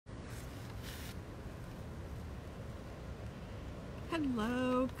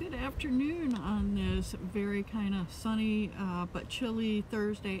Hello, good afternoon on this very kind of sunny but chilly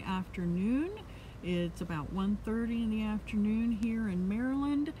Thursday afternoon. It's about 1:30 in the afternoon here in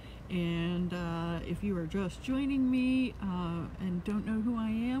Maryland, and if you are just joining me and don't know who I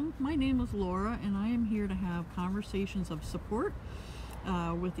am, my name is Laura, and I am here to have conversations of support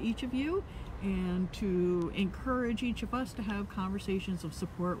with each of you, and to encourage each of us to have conversations of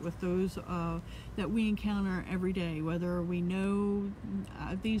support with those that we encounter every day, whether we know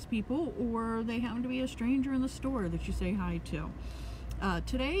these people or they happen to be a stranger in the store that you say hi to.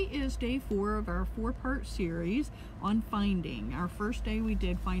 Today is day 4 of our 4-part series on finding. Our first day we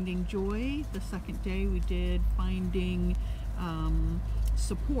did finding joy. The second day we did finding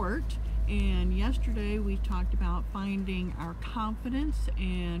support. And yesterday we talked about finding our confidence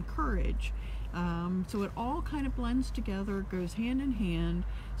and courage. So it all kind of blends together, goes hand in hand.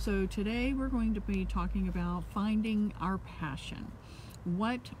 So today we're going to be talking about finding our passion.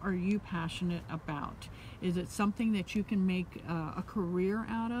 What are you passionate about? Is it something that you can make a career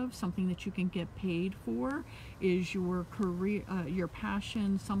out of, something that you can get paid for? Is your career, your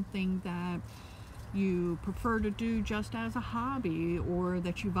passion, something that you prefer to do just as a hobby, or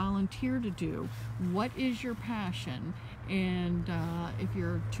that you volunteer to do? What is your passion? And if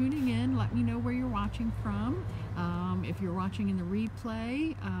you're tuning in, let me know where you're watching from. If you're watching in the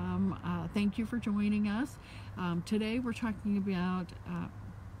replay, thank you for joining us. Today we're talking about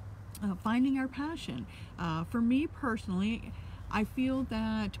finding our passion. For me personally, I feel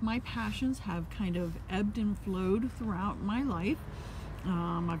that my passions have kind of ebbed and flowed throughout my life.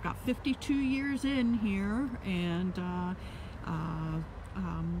 I've got 52 years in here, and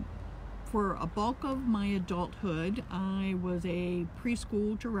for a bulk of my adulthood, I was a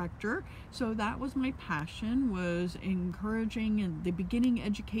preschool director. So that was my passion, was encouraging the beginning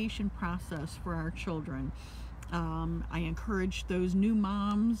education process for our children. I encouraged those new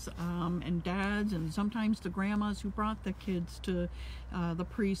moms and dads, and sometimes the grandmas who brought the kids to the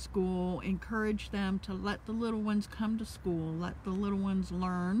preschool, encourage them to let the little ones come to school, let the little ones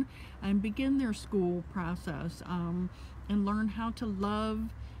learn and begin their school process, and learn how to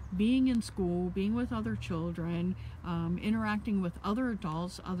love being in school, being with other children, interacting with other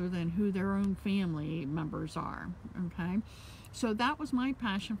adults other than who their own family members are. Okay, so that was my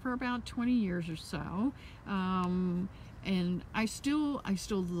passion for about 20 years or so, and I still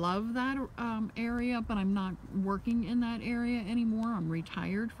love that area, but I'm not working in that area anymore. I'm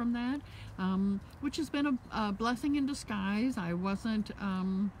retired from that, which has been a blessing in disguise. I wasn't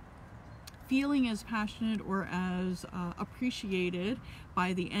feeling as passionate or as appreciated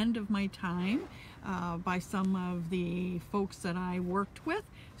by the end of my time by some of the folks that I worked with.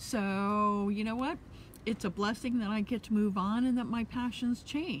 So you know what? It's a blessing that I get to move on and that my passions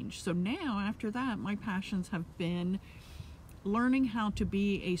change. So now after that, my passions have been learning how to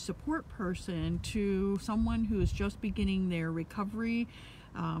be a support person to someone who is just beginning their recovery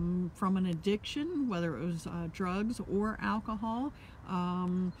from an addiction, whether it was drugs or alcohol,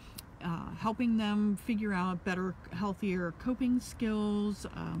 helping them figure out better, healthier coping skills,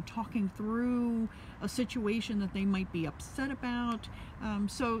 talking through a situation that they might be upset about.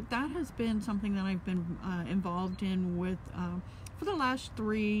 So that has been something that I've been involved in with for the last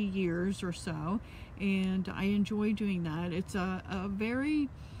 3 years or so, and I enjoy doing that. It's a very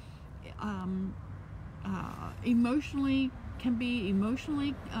emotionally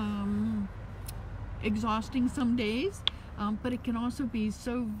exhausting some days. But it can also be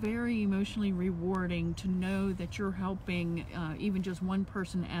so very emotionally rewarding to know that you're helping even just one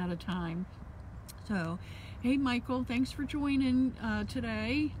person at a time. So, hey Michael, thanks for joining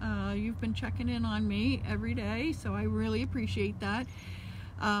today. You've been checking in on me every day, so I really appreciate that.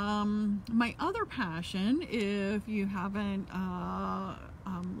 My other passion, if you haven't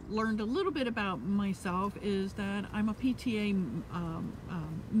learned a little bit about myself, is that I'm a PTA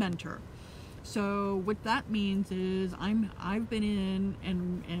mentor. So what that means is I've been in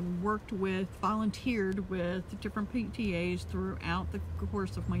and worked with, volunteered with different PTAs throughout the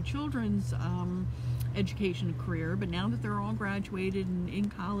course of my children's education career. But now that they're all graduated and in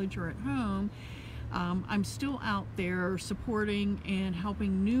college or at home, I'm still out there supporting and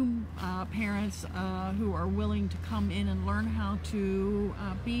helping new parents who are willing to come in and learn how to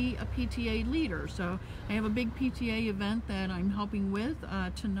be a PTA leader. So I have a big PTA event that I'm helping with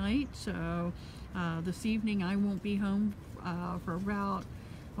tonight. So this evening I won't be home for about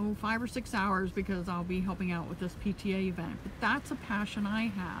 5 or 6 hours because I'll be helping out with this PTA event. But that's a passion I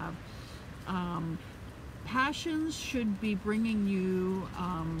have. Passions should be bringing you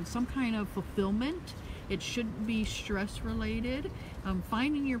some kind of fulfillment. It shouldn't be stress related.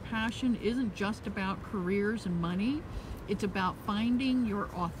 Finding your passion isn't just about careers and money. It's about finding your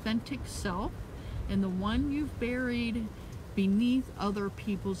authentic self and the one you've buried beneath other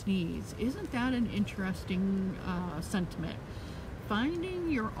people's needs. Isn't that an interesting sentiment? Finding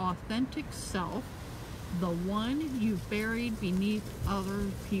your authentic self, the one you've buried beneath other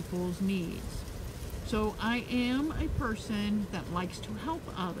people's needs. So I am a person that likes to help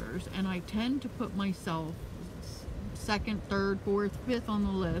others, and I tend to put myself second, third, fourth, fifth on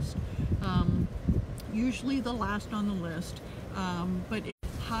the list, usually the last on the list, but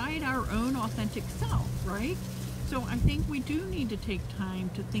hide our own authentic self, right? So I think we do need to take time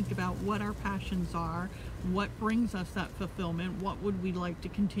to think about what our passions are, what brings us that fulfillment, what would we like to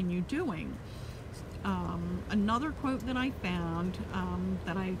continue doing. Another quote that I found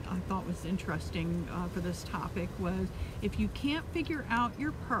that I thought was interesting for this topic was, if you can't figure out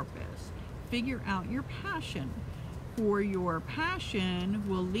your purpose, figure out your passion. For your passion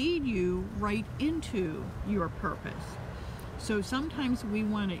will lead you right into your purpose. So sometimes we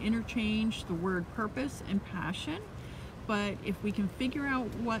want to interchange the word purpose and passion, but if we can figure out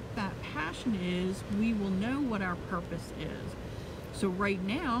what that passion is, we will know what our purpose is. So right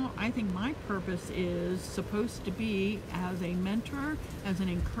now, I think my purpose is supposed to be as a mentor, as an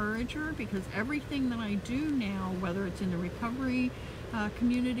encourager, because everything that I do now, whether it's in the recovery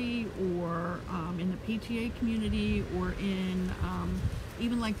community or in the PTA community or in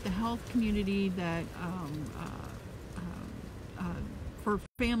even like the health community that for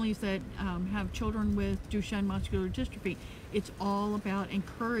families that have children with Duchenne muscular dystrophy, it's all about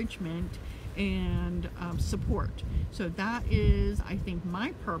encouragement and support. So that is, I think,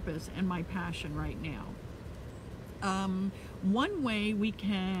 my purpose and my passion right now. One way we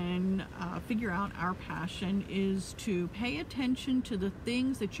can figure out our passion is to pay attention to the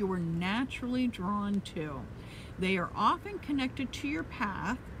things that you are naturally drawn to. They are often connected to your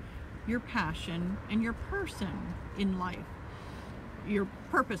path, your passion, and your person in life, your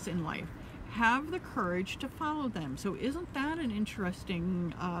purpose in life. Have the courage to follow them. So isn't that an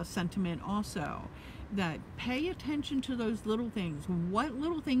interesting sentiment also? That pay attention to those little things. What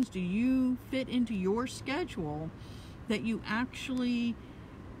little things do you fit into your schedule that you actually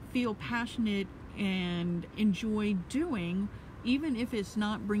feel passionate and enjoy doing, even if it's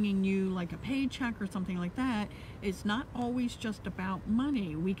not bringing you like a paycheck or something like that? It's not always just about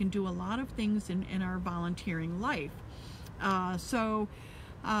money. We can do a lot of things in our volunteering life.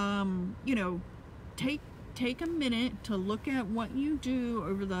 You know, take a minute to look at what you do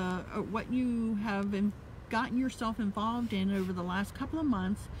over what you have gotten yourself involved in over the last couple of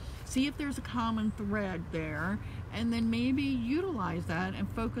months. See if there's a common thread there, and then maybe utilize that and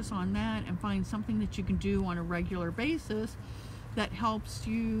focus on that and find something that you can do on a regular basis that helps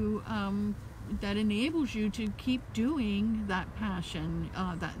you, that enables you to keep doing that passion,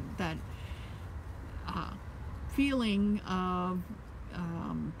 that feeling of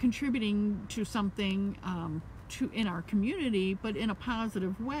contributing to something in our community, but in a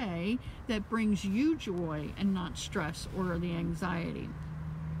positive way that brings you joy and not stress or the anxiety.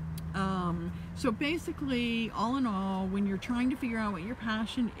 So basically, all in all, when you're trying to figure out what your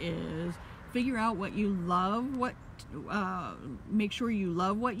passion is, figure out what you love, make sure you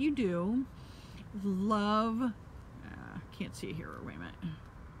love what you do. Can't see here, wait a minute.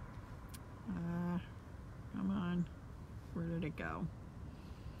 Come on, where did it go?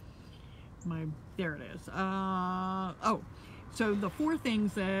 There it is. So the four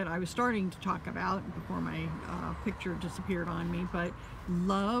things that I was starting to talk about before my picture disappeared on me, but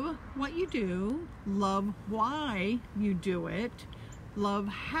love what you do, love why you do it, love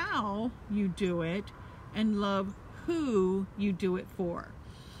how you do it, and love who you do it for.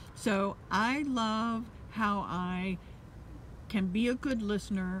 So I love how I can be a good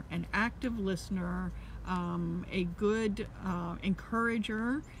listener, an active listener, a good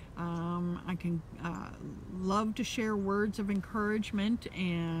encourager. I can love to share words of encouragement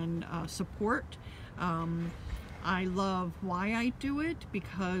and support. I love why I do it,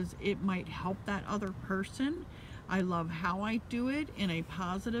 because it might help that other person. I love how I do it in a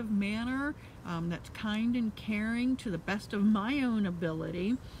positive manner that's kind and caring to the best of my own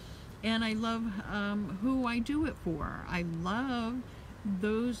ability. And I love who I do it for. I love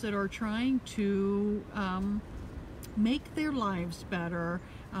those that are trying to make their lives better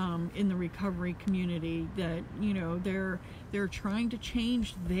in the recovery community, that, you know, they're trying to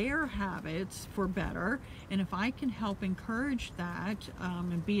change their habits for better. And if I can help encourage that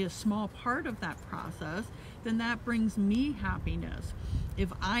and be a small part of that process, then that brings me happiness.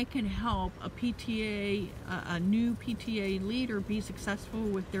 If I can help a PTA, a new PTA leader be successful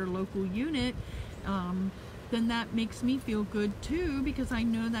with their local unit, then that makes me feel good too, because I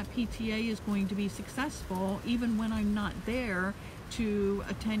know that PTA is going to be successful even when I'm not there to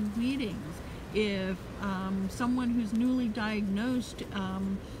attend meetings. If someone who's newly diagnosed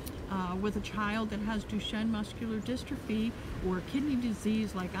with a child that has Duchenne muscular dystrophy or kidney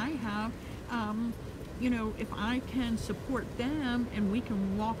disease like I have, you know, if I can support them and we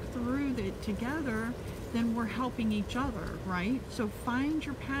can walk through it together, then we're helping each other, right? So find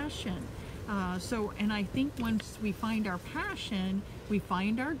your passion. And I think once we find our passion, we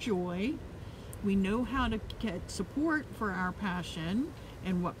find our joy. We know how to get support for our passion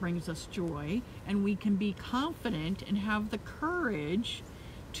and what brings us joy, and we can be confident and have the courage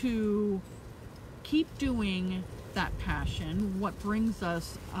to keep doing that passion, what brings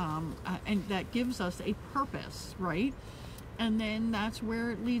us, and that gives us a purpose, right? And then that's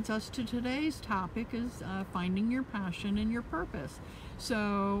where it leads us to today's topic, is finding your passion and your purpose.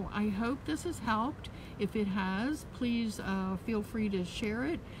 So I hope this has helped. If it has, please feel free to share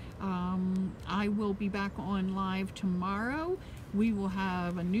it. I will be back on live tomorrow. We will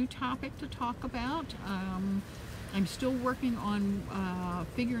have a new topic to talk about. I'm still working on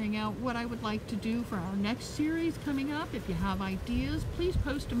figuring out what I would like to do for our next series coming up. If you have ideas, please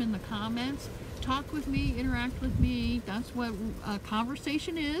post them in the comments. Talk with me, interact with me. That's what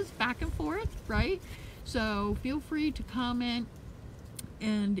conversation is, back and forth, right? So feel free to comment.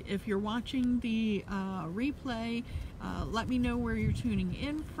 And if you're watching the replay, let me know where you're tuning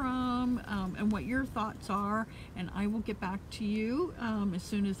in from and what your thoughts are, and I will get back to you as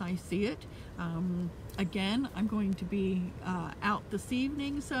soon as I see it. Again, I'm going to be out this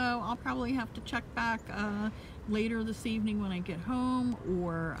evening, so I'll probably have to check back later this evening when I get home,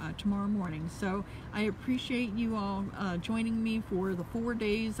 or tomorrow morning. So I appreciate you all joining me for the 4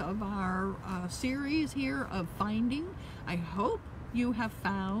 days of our series here of Finding. I hope you have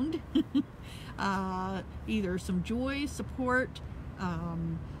found either some joy, support,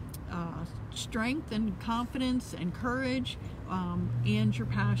 strength and confidence and courage, and your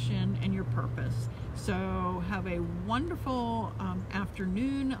passion and your purpose. So have a wonderful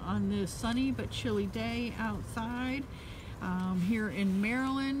afternoon on this sunny but chilly day outside here in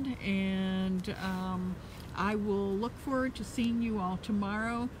Maryland, and I will look forward to seeing you all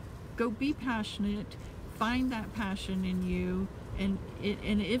tomorrow. Go be passionate, find that passion in you. And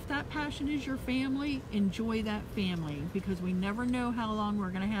if that passion is your family, enjoy that family, because we never know how long we're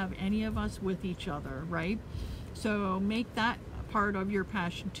going to have any of us with each other, right? So make that part of your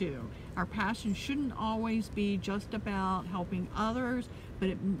passion too. Our passion shouldn't always be just about helping others, but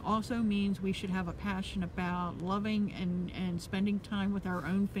it also means we should have a passion about loving and spending time with our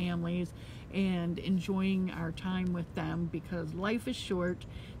own families and enjoying our time with them, because life is short.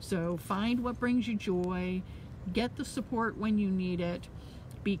 So find what brings you joy. Get the support when you need it.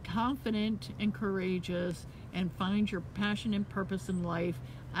 Be confident and courageous, and find your passion and purpose in life.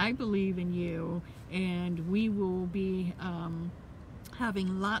 I believe in you, and we will be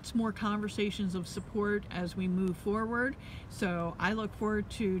having lots more conversations of support as we move forward. So I look forward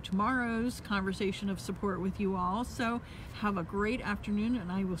to tomorrow's conversation of support with you all. So have a great afternoon,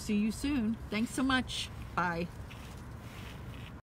 and I will see you soon. Thanks so much. Bye.